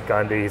respect to Mike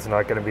Gundy, he's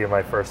not going to be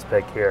my first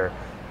pick here.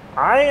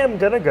 I am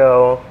going to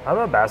go, I'm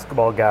a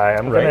basketball guy.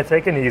 I'm going to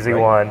take an easy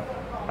one,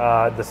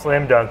 the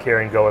slam dunk here,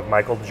 and go with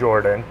Michael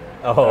Jordan.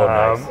 Oh,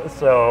 nice.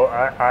 So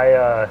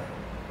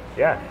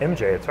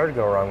MJ. It's hard to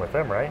go wrong with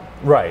him, right?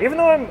 Right. Even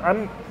though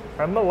I'm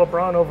a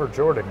LeBron over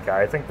Jordan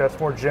guy. I think that's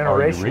more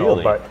generational.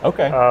 Really? But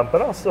okay.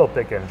 But I'll still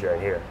pick MJ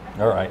here.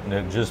 All right.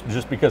 Now,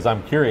 just because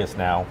I'm curious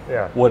now.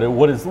 Yeah.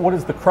 What is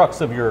the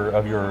crux of your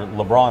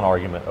LeBron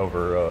argument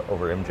over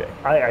MJ?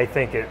 I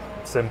think it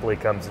simply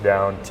comes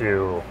down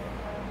to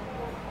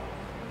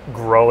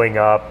growing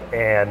up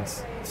and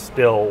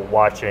still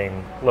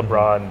watching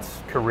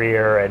LeBron's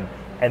career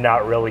and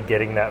not really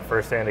getting that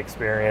firsthand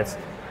experience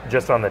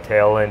just on the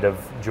tail end of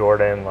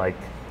Jordan, like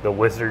the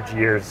Wizards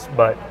years.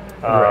 But,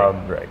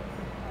 right.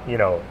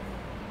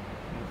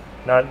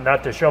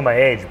 Not to show my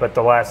age, but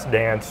The Last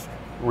Dance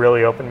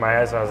really opened my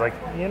eyes, and I was like,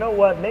 you know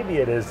what, maybe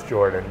it is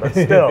Jordan, but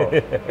still,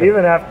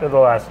 even after The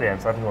Last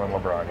Dance, I'm going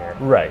LeBron here.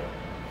 Right.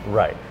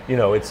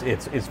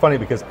 It's funny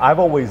because I've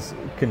always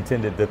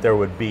contended that there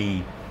would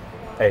be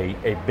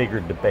a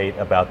bigger debate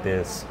about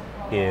this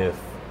if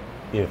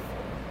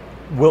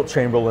Wilt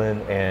Chamberlain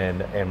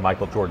and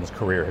Michael Jordan's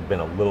career had been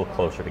a little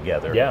closer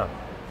together. Yeah.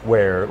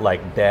 Where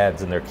like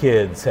dads and their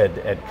kids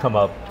had come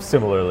up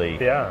similarly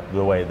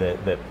the way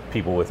that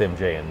people with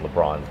MJ and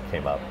LeBron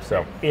came up.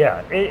 So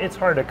it's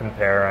hard to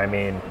compare. I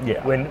mean,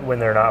 when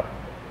they're not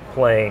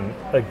playing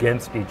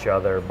against each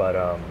other, but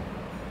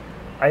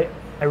I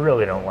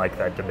really don't like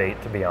that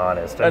debate, to be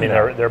honest. I mean,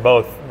 they're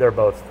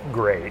both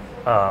great.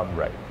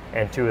 Right.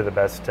 And two of the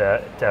best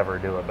to ever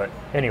do it. But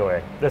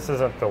anyway, this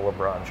isn't the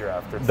LeBron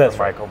draft. It's the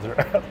Michael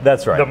draft.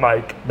 That's right. The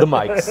Mike. The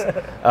Mikes.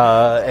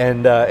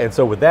 And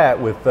so with that,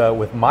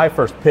 with my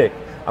first pick,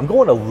 I'm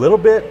going a little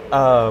bit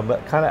kind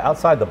of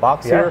outside the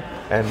box here,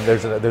 and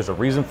there's a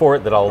reason for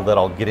it that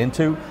I'll get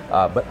into.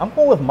 But I'm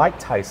going with Mike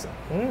Tyson.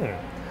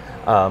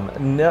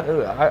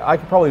 I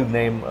could probably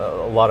name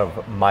a lot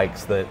of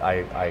Mikes that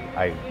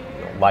I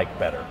like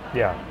better.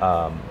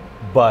 Yeah.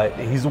 But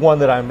he's the one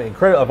that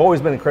I've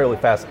always been incredibly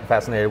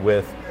fascinated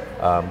with,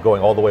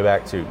 going all the way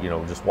back to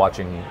just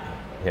watching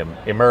him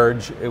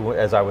emerge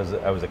as I was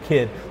a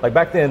kid. Like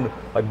back then,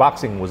 like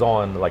boxing was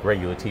on like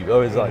regular TV. It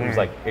was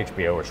like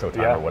HBO or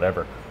Showtime or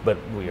whatever. But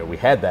we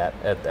had that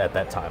at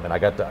that time, and I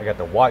got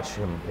to watch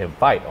him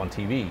fight on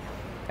TV.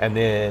 And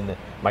then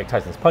Mike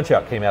Tyson's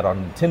Punch-Out came out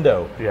on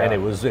Nintendo, and it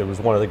was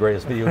one of the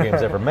greatest video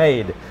games ever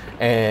made.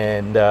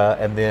 And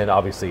then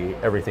obviously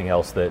everything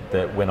else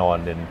that went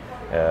on and.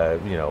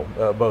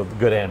 Both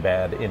good and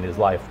bad in his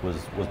life was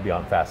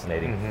beyond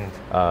fascinating.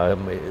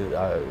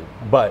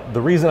 But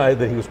the reason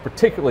that he was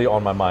particularly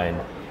on my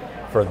mind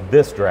for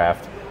this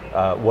draft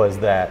was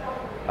that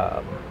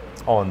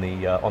on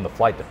the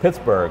flight to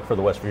Pittsburgh for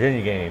the West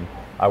Virginia game,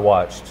 I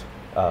watched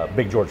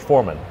Big George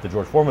Foreman, the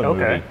George Foreman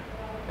movie,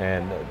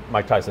 and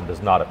Mike Tyson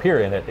does not appear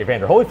in it.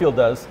 Evander Holyfield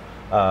does.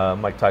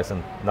 Mike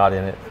Tyson not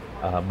in it.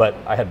 But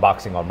I had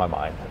boxing on my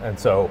mind, and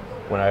so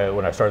when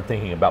I started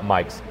thinking about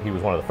Mike's, he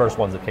was one of the first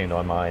ones that came to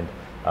my mind.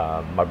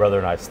 My brother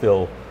and I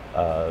still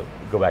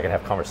go back and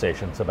have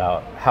conversations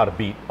about how to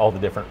beat all the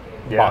different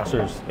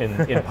boxers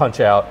in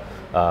Punch-Out.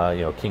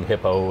 King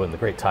Hippo and the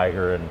Great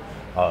Tiger, and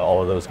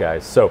all of those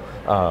guys. So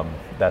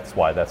that's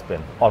why that's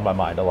been on my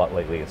mind a lot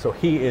lately. So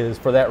he is,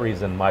 for that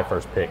reason, my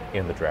first pick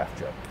in the draft,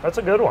 Joe. That's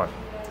a good one.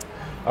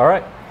 All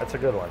right. That's a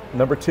good one.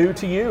 Number 2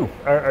 to you.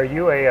 Are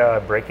you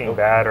a Breaking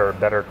Bad or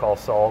Better Call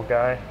Saul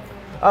guy?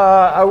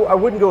 I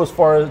wouldn't go as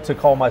far as to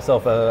call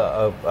myself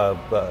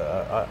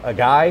a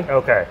guy.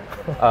 Okay.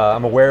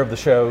 I'm aware of the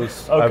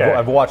shows. Okay.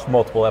 I've watched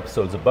multiple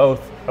episodes of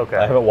both. Okay.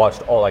 I haven't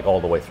watched all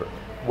the way through.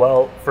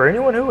 Well, for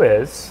anyone who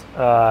is,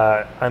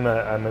 I'm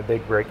a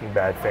big Breaking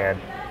Bad fan.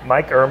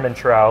 Mike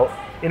Ehrmantraut,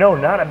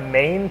 not a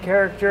main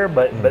character,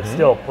 but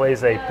still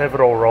plays a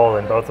pivotal role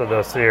in both of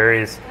those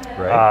series.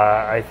 Right.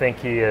 I think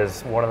he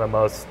is one of the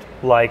most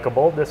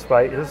likable,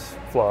 despite his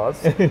flaws,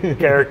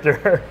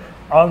 character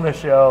on the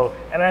show.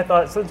 And I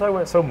thought, since I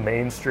went so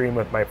mainstream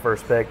with my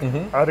first pick,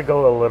 I ought to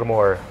go a little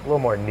more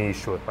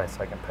niche with my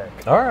second pick.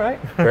 All right,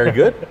 very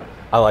good.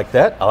 I like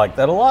that. I like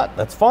that a lot.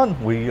 That's fun.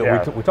 We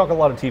talk a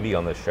lot of TV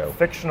on this show.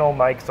 Fictional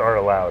mics are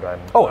allowed. I'm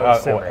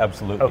assuming.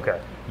 Absolutely.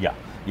 Okay.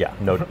 Yeah,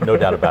 no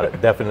doubt about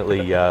it.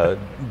 Definitely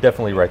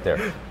right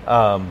there.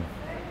 All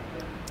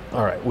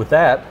right, with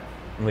that,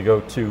 I'm gonna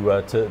go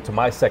to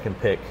my second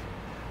pick.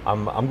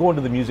 I'm going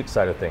to the music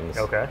side of things.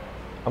 Okay.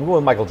 I'm going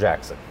with Michael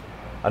Jackson.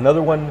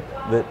 Another one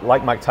that,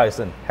 like Mike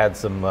Tyson, had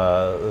some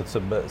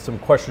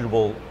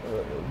questionable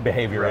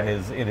behavior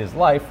in his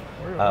life.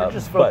 We're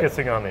just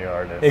focusing on the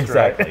artist.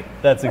 Exactly. Right?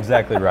 That's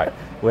exactly right.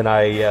 When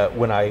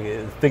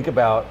I think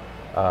about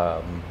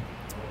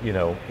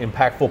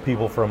impactful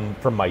people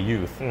from my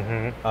youth,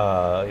 in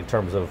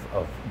terms of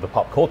the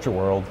pop culture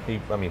world, he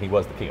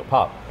was the king of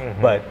pop.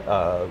 But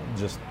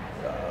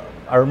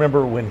I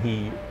remember when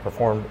he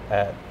performed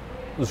at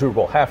the Super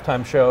Bowl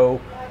halftime show.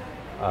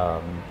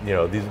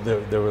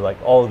 There were like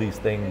all of these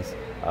things.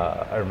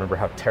 I remember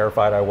how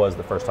terrified I was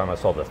the first time I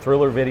saw the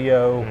Thriller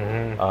video,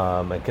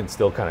 and can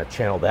still kind of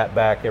channel that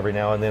back every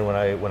now and then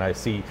when I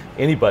see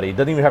anybody. It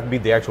doesn't even have to be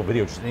the actual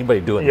video, just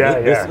anybody doing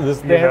this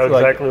dance. You know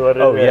exactly what it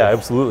is. Oh yeah,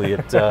 absolutely.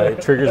 It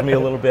triggers me a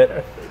little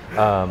bit.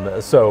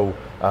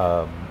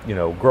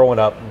 Growing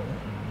up,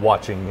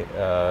 watching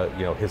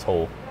his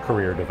whole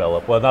career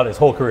develop. Well, not his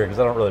whole career, because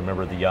I don't really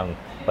remember the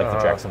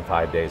Jackson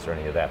 5 days or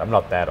any of that. I'm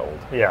not that old.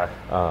 Yeah.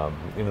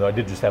 Even though I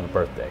did just have a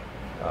birthday.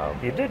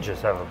 You did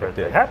just have a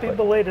birthday. Happy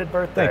belated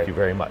birthday. Thank you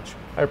very much.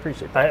 I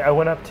appreciate that. I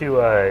went up to,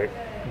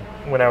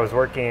 when I was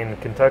working in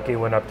Kentucky,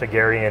 went up to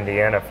Gary,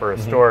 Indiana for a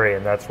story,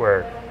 and that's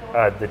where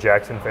the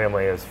Jackson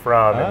family is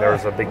from, and there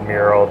was a big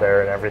mural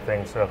there and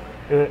everything, so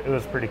it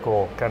was pretty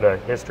cool, kind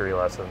of history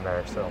lesson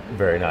there. So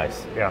very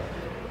nice. Yeah.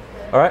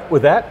 All right,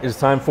 with that, it's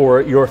time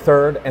for your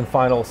third and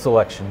final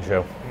selection,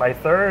 Joe. My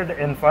third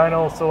and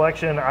final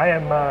selection,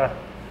 I'm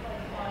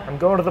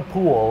going to the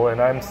pool,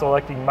 and I'm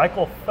selecting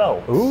Michael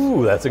Phelps.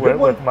 Ooh, that's a good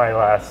one. With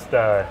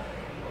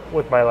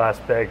my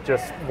last pick,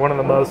 just one of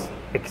the most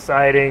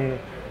exciting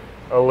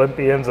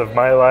Olympians of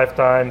my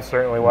lifetime.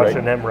 Certainly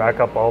watching him rack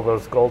up all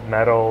those gold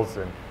medals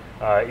and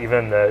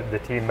even the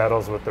team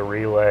medals with the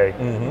relay.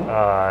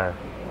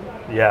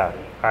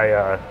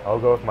 I'll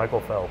go with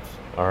Michael Phelps.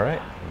 All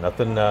right,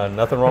 nothing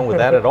wrong with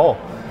that at all.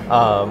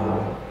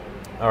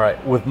 All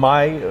right, with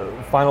my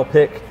final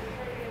pick,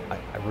 I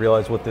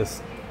realize what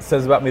this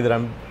says about me, that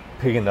I'm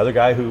picking another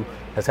guy who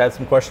has had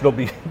some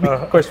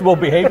questionable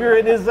behavior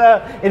in his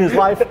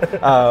life,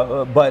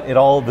 but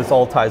this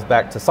all ties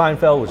back to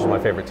Seinfeld, which is my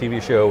favorite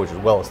TV show, which is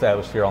well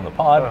established here on the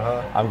pod.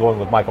 I'm going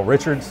with Michael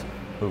Richards,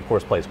 who of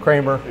course plays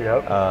Kramer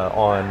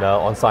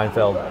on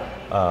Seinfeld.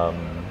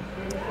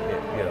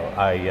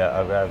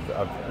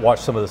 I've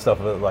watched some of the stuff,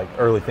 like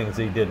early things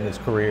that he did in his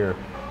career.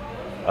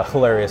 A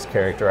hilarious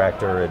character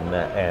actor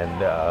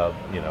and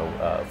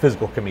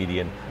physical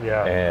comedian,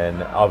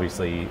 and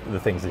obviously the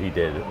things that he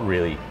did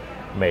really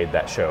made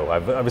that show.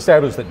 I've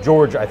established that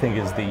George, I think,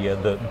 is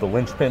the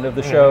linchpin of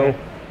the show,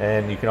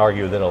 and you can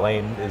argue that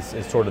Elaine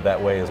is sort of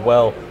that way as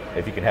well.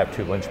 If you can have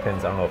two linchpins,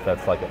 I don't know if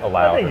that's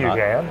allowed. I think you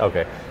can.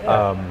 Okay.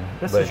 Yeah.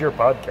 This is your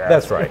podcast.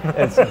 That's right.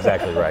 That's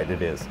exactly right.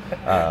 It is.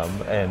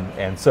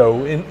 And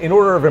so in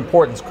order of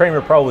importance,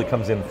 Kramer probably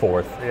comes in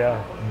fourth.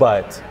 Yeah.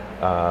 But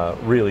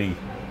really.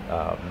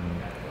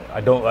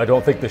 I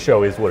don't think the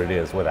show is what it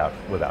is without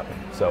him.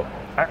 So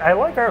I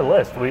like our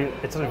list.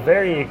 It's a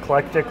very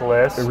eclectic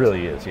list. It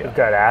really is. Yeah. We've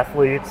got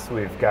athletes.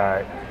 We've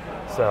got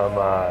some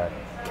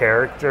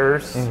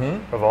characters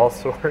of all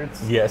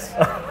sorts. Yes.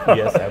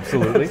 Yes,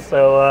 absolutely.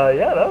 So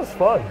that was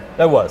fun.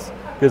 That was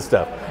good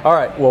stuff. All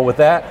right. Well, with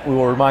that, we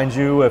will remind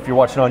you, if you're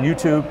watching on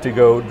YouTube, to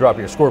go drop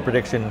your score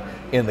prediction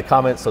in the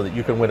comments so that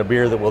you can win a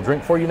beer that we'll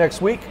drink for you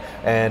next week,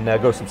 and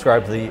go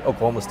subscribe to the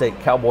Oklahoma State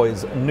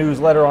Cowboys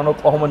newsletter on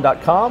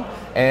Oklahoman.com,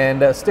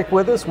 and stick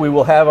with us. We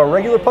will have our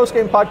regular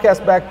postgame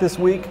podcast back this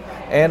week,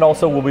 and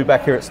also we'll be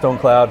back here at Stone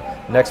Cloud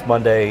next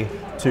Monday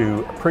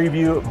to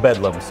preview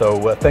Bedlam.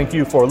 So thank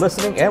you for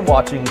listening and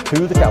watching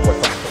To the Cowboy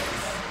Podcast.